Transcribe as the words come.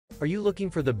Are you looking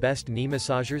for the best knee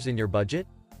massagers in your budget?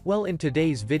 Well, in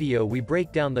today's video we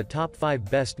break down the top 5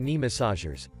 best knee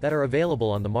massagers that are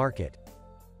available on the market.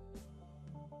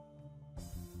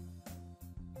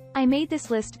 I made this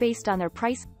list based on their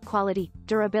price, quality,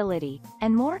 durability,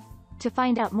 and more. To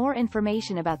find out more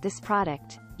information about this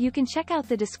product, you can check out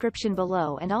the description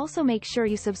below and also make sure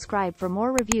you subscribe for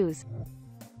more reviews.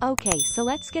 Okay, so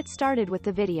let's get started with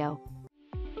the video.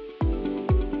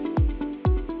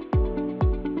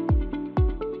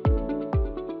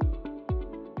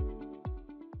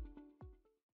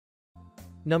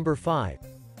 Number 5.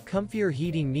 Comfier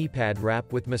Heating Knee Pad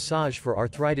Wrap with Massage for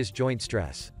Arthritis Joint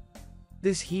Stress.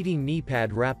 This heating knee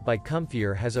pad wrap by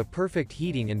Comfier has a perfect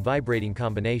heating and vibrating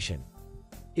combination.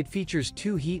 It features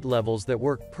 2 heat levels that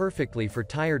work perfectly for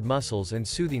tired muscles and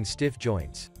soothing stiff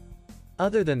joints.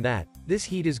 Other than that, this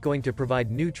heat is going to provide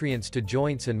nutrients to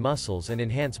joints and muscles and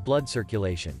enhance blood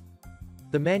circulation.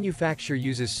 The manufacturer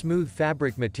uses smooth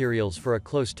fabric materials for a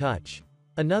close touch.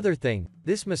 Another thing,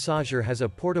 this massager has a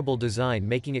portable design,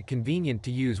 making it convenient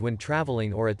to use when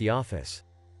traveling or at the office.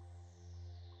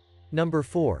 Number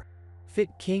 4. Fit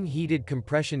King Heated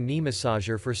Compression Knee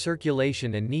Massager for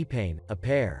Circulation and Knee Pain, a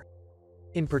pair.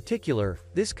 In particular,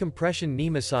 this compression knee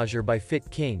massager by Fit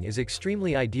King is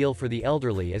extremely ideal for the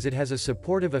elderly as it has a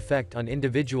supportive effect on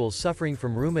individuals suffering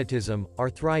from rheumatism,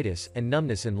 arthritis, and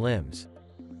numbness in limbs.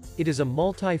 It is a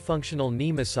multi-functional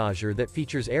knee massager that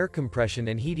features air compression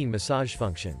and heating massage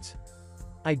functions.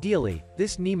 Ideally,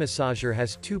 this knee massager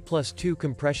has 2+2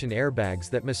 compression airbags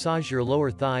that massage your lower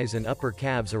thighs and upper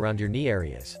calves around your knee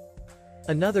areas.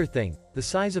 Another thing, the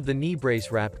size of the knee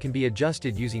brace wrap can be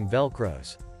adjusted using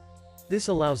Velcros. This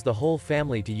allows the whole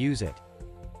family to use it.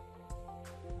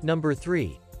 Number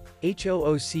 3.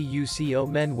 HOOCUCO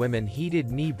Men-Women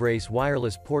Heated Knee Brace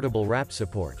Wireless Portable Wrap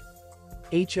Support.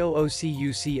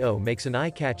 HOOCUCO makes an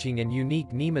eye-catching and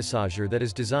unique knee massager that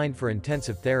is designed for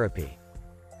intensive therapy.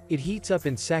 It heats up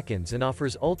in seconds and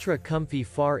offers ultra-comfy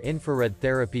far-infrared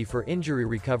therapy for injury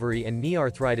recovery and knee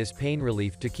arthritis pain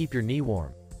relief to keep your knee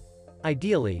warm.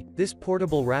 Ideally, this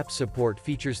portable wrap support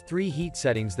features 3 heat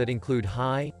settings that include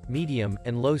high, medium,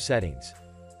 and low settings.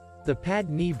 The pad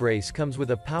knee brace comes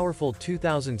with a powerful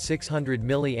 2600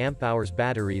 mAh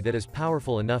battery that is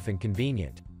powerful enough and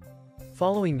convenient.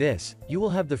 Following this, you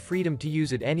will have the freedom to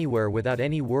use it anywhere without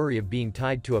any worry of being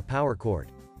tied to a power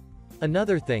cord.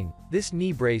 Another thing, this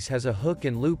knee brace has a hook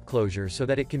and loop closure so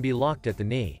that it can be locked at the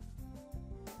knee.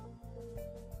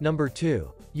 Number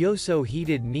 2. Yoso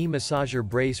Heated Knee Massager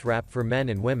Brace Wrap for Men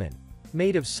and Women.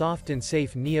 Made of soft and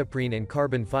safe neoprene and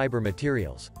carbon fiber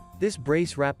materials, this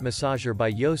brace wrap massager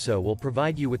by Yoso will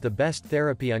provide you with the best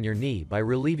therapy on your knee by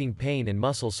relieving pain and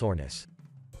muscle soreness.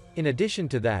 In addition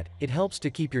to that, it helps to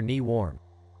keep your knee warm.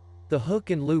 The hook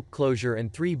and loop closure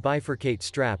and 3 bifurcate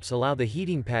straps allow the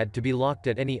heating pad to be locked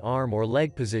at any arm or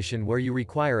leg position where you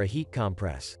require a heat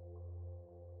compress.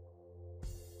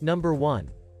 Number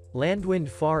 1. Landwind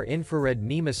Far Infrared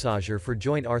Knee Massager for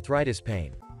Joint Arthritis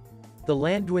Pain. The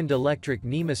Landwind electric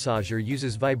knee massager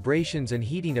uses vibrations and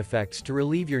heating effects to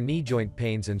relieve your knee joint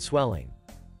pains and swelling.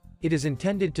 It is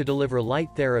intended to deliver light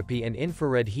therapy and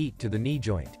infrared heat to the knee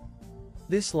joint.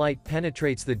 This light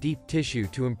penetrates the deep tissue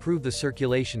to improve the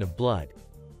circulation of blood.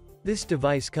 This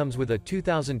device comes with a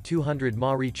 2200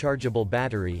 mAh rechargeable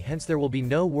battery, hence there will be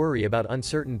no worry about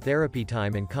uncertain therapy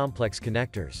time and complex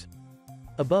connectors.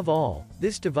 Above all,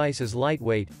 this device is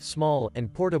lightweight, small,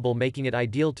 and portable, making it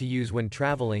ideal to use when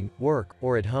traveling, work,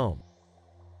 or at home.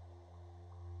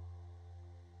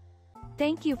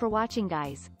 Thank you for watching,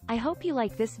 guys. I hope you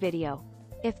like this video.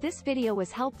 If this video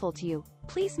was helpful to you,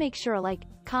 please make sure to like,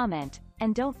 comment,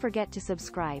 and don't forget to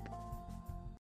subscribe.